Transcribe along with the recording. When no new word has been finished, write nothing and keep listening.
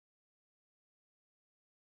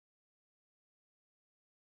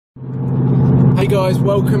Hey guys,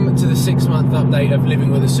 welcome to the 6-month update of Living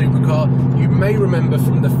with a Supercar. You may remember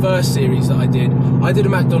from the first series that I did a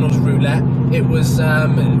McDonald's roulette. It was,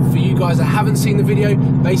 for you guys that haven't seen the video,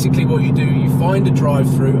 basically what you do, you find a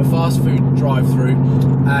drive-through, a fast food drive-through,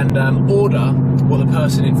 and order what the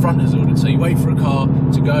person in front has ordered. So you wait for a car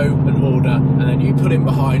to go and order, and then you put in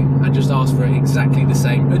behind and just ask for exactly the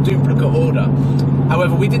same, a duplicate order.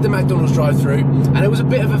 However, we did the McDonald's drive-through, and it was a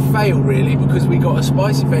bit of a fail really, because we got a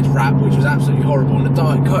spicy veg wrap, which was absolutely horrible, and a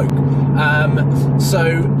Diet Coke.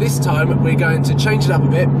 So this time we're going to change it up a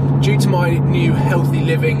bit. Due to my new healthy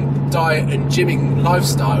living, diet and gymming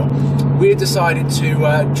lifestyle, we decided to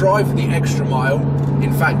drive the extra mile,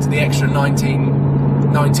 in fact the extra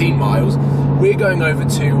 19 miles. We're going over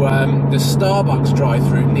to the Starbucks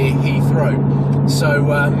drive-through near Heathrow.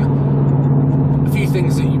 So a few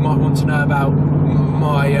things that you might want to know about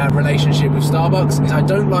my relationship with Starbucks is I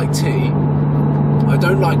don't like tea, I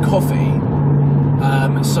don't like coffee,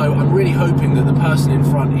 so I'm really hoping that the person in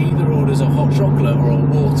front either orders a hot chocolate or a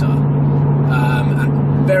water,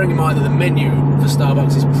 and bearing in mind that the menu for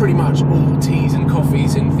Starbucks is pretty much all teas and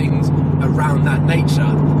coffees and things around that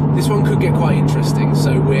nature, this one could get quite interesting.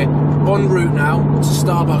 So we're en route now to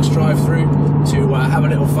Starbucks drive-through to have a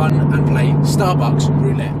little fun and play Starbucks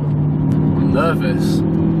roulette. I'm nervous.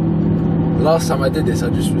 The last time I did this I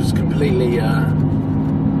just was completely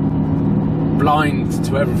blind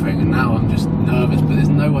to everything, and now I'm just nervous, but there's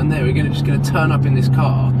no one there. We're just going to turn up in this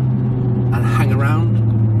car and hang around.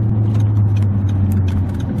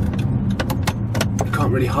 You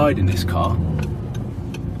can't really hide in this car.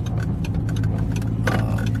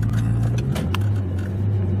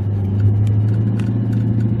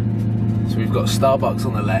 So we've got Starbucks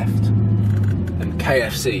on the left and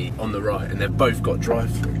KFC on the right, and they've both got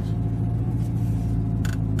drive-throughs.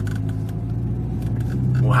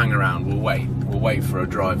 We'll hang around, we'll wait for a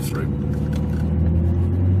drive-through.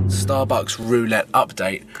 Starbucks roulette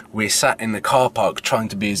update. We're sat in the car park trying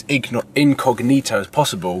to be as incognito as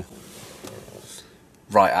possible.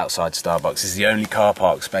 Right outside Starbucks. This is the only car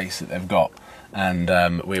park space that they've got, and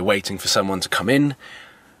we're waiting for someone to come in.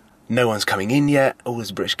 No one's coming in yet. Oh,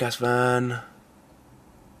 there's a British Gas van.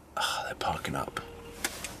 Oh, they're parking up.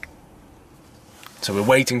 So we're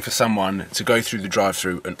waiting for someone to go through the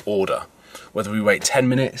drive-through and order. Whether we wait 10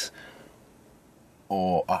 minutes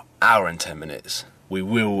or an hour and 10 minutes, we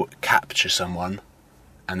will capture someone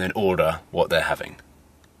and then order what they're having.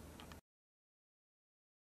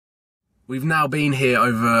 We've now been here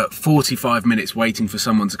over 45 minutes waiting for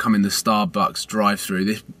someone to come in the Starbucks drive-through.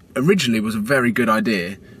 This originally was a very good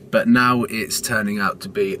idea, but now it's turning out to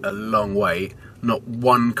be a long wait. Not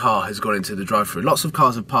one car has got into the drive-through. Lots of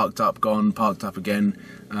cars have parked up, gone, parked up again,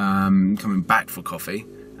 coming back for coffee.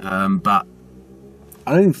 But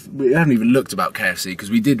we haven't even looked about KFC because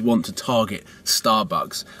we did want to target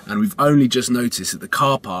Starbucks, and we've only just noticed that the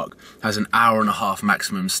car park has an hour-and-a-half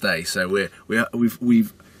maximum stay. So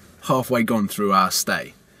we've halfway gone through our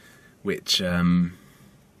stay, which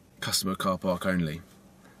customer car park only.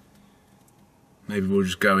 Maybe we'll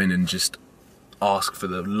just go in and just ask for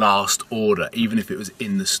the last order, even if it was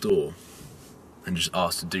in the store, and just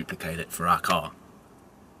ask to duplicate it for our car.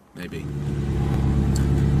 Maybe.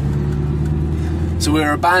 So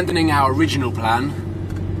we're abandoning our original plan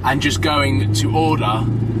and just going to order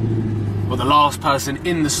what the last person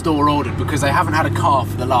in the store ordered, because they haven't had a car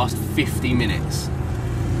for the last 50 minutes.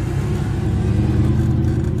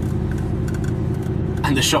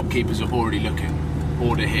 And the shopkeepers are already looking.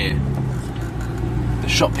 Order here. The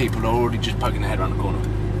shop people are already just poking their head around the corner.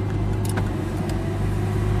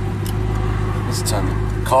 Let's turn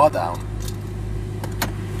the car down.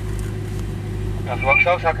 How can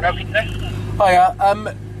I help you today? Hiya,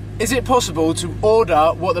 is it possible to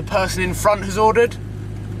order what the person in front has ordered?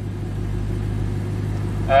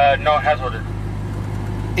 No, it has ordered.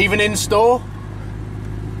 Even in store?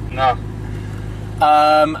 No.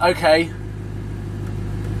 Okay.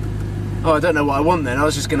 Oh, I don't know what I want then. I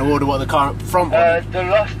was just going to order what the car in front wanted. The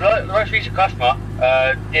most recent customer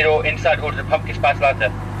inside ordered a pumpkin spice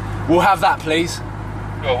latte. We'll have that, please.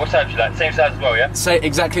 Well, what size would you like? Same size as well, yeah? Say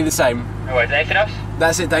exactly the same. No worries. Anything else?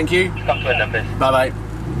 That's it, thank you. Just come to it then, please. Bye bye.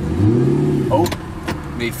 Oh,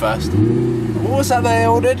 me first. What was that they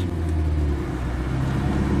ordered?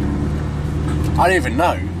 I don't even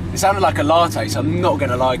know. It sounded like a latte, so I'm not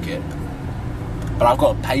going to like it. But I've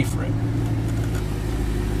got to pay for it.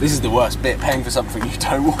 This is the worst bit, paying for something you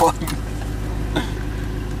don't want.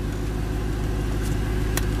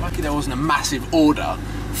 Lucky there wasn't a massive order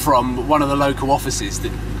from one of the local offices.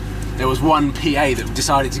 That there was one PA that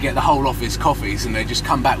decided to get the whole office coffees, and they just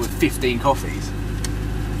come back with 15 coffees.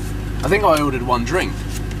 I think I ordered one drink.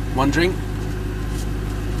 One drink?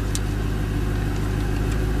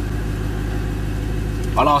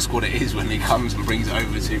 I'll ask what it is when he comes and brings it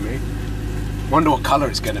over to me. Wonder what colour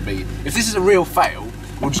it's going to be. If this is a real fail,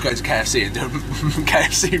 we'll just go to KFC and do a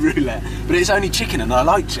KFC roulette. But it's only chicken and I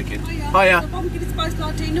like chicken. Hiya. The pumpkin spice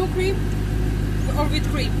latte, no cream? Or with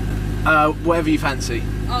cream? Whatever you fancy.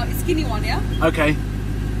 Skinny one, yeah? Okay.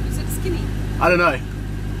 Is it skinny? I don't know.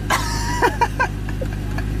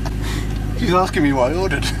 She's asking me what I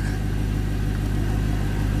ordered.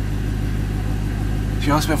 She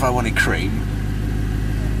asked me if I wanted cream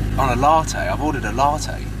on a latte. I've ordered a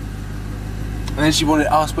latte. And then she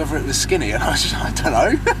asked whether it was skinny, and I was just, I don't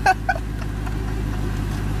know.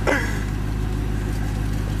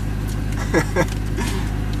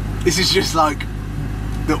 This is just like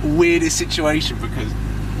the weirdest situation because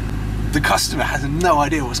the customer has no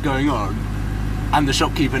idea what's going on, and the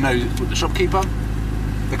shopkeeper knows.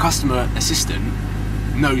 The customer assistant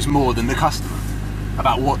knows more than the customer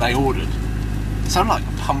about what they ordered. It sounds like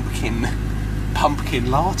a pumpkin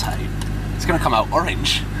latte. It's going to come out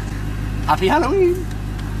orange. Happy Halloween!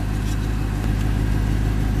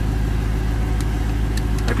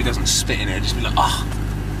 Hope he doesn't spit in it and just be like, oh,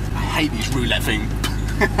 I hate these roulette things.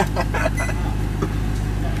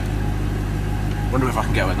 Wonder if I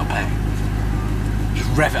can get away with not paying.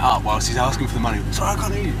 Just rev it up whilst he's asking for the money. Sorry, I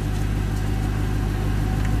can't hear you.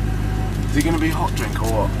 Is it going to be a hot drink or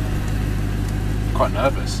what? I'm quite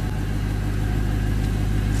nervous.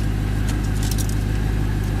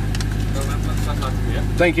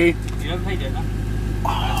 Thank you. You haven't paid yet, no?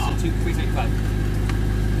 Oh. So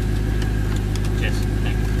 335. Cheers.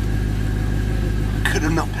 Thank you. Could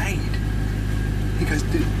have not paid. He goes,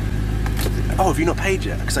 dude. Oh, have you not paid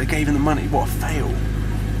yet? Because I gave him the money. What a fail.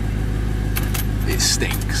 It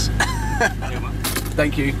stinks.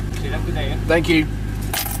 Thank you. Have a good day, yeah? Thank you.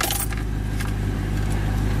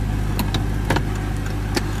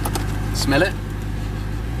 Smell it?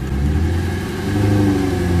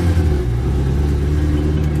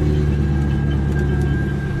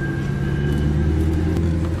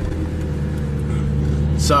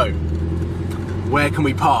 So, where can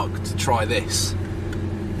we park to try this?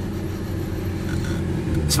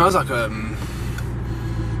 It smells like a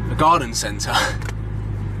garden centre.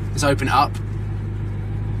 Let's open it up.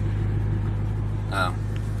 Oh,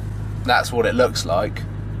 that's what it looks like.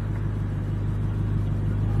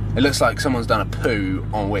 It looks like someone's done a poo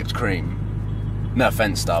on whipped cream. No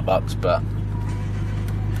offence, Starbucks, but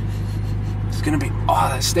it's gonna be. Oh,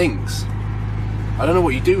 that stinks. I don't know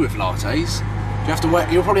what you do with lattes. You have to wait.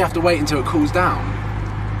 You'll probably have to wait until it cools down.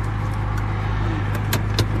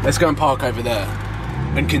 Let's go and park over there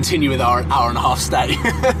and continue with our hour and a half stay.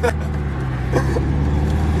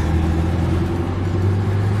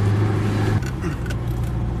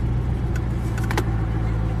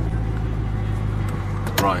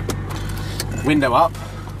 Right, window up,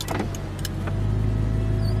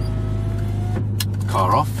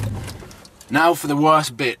 car off. Now for the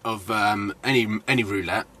worst bit of any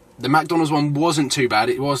roulette. The McDonald's one wasn't too bad.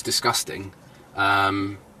 It was disgusting, but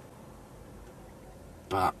I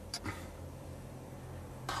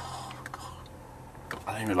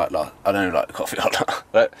don't even like the coffee.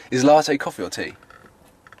 But is latte coffee or tea?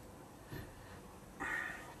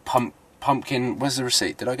 Pumpkin. Where's the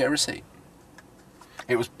receipt? Did I get a receipt?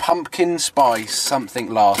 It was pumpkin spice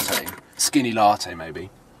something latte, skinny latte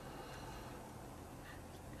maybe.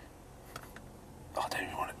 Oh, I don't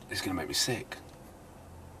even want it. It's gonna make me sick.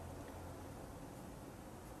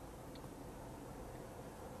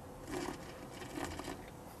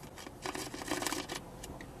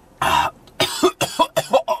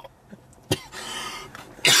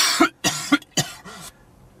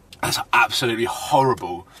 That's absolutely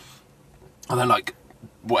horrible. I don't like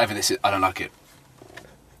whatever this is. I don't like it.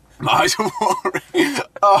 My eyes are watering.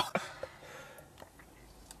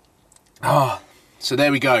 Oh, so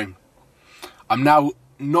there we go. I'm now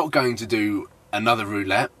not going to do another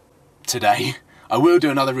roulette today. I will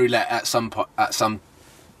do another roulette at some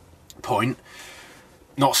point.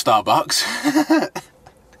 Not Starbucks.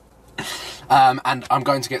 And I'm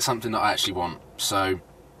going to get something that I actually want. So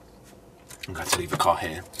I'm going to leave the car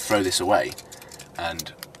here, throw this away,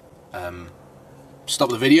 and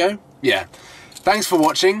stop the video. Yeah. Thanks for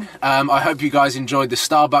watching. I hope you guys enjoyed the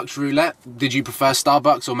Starbucks roulette. Did you prefer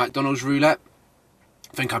Starbucks or McDonald's roulette?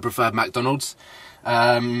 I think I preferred McDonald's.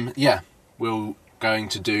 Yeah, we're going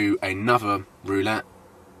to do another roulette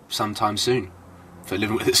sometime soon for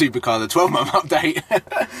Living with a Supercar, the 12-month update.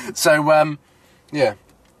 So, yeah.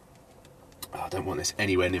 Oh, I don't want this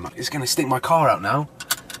anywhere near my... It's going to stink my car out now.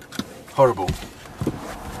 Horrible.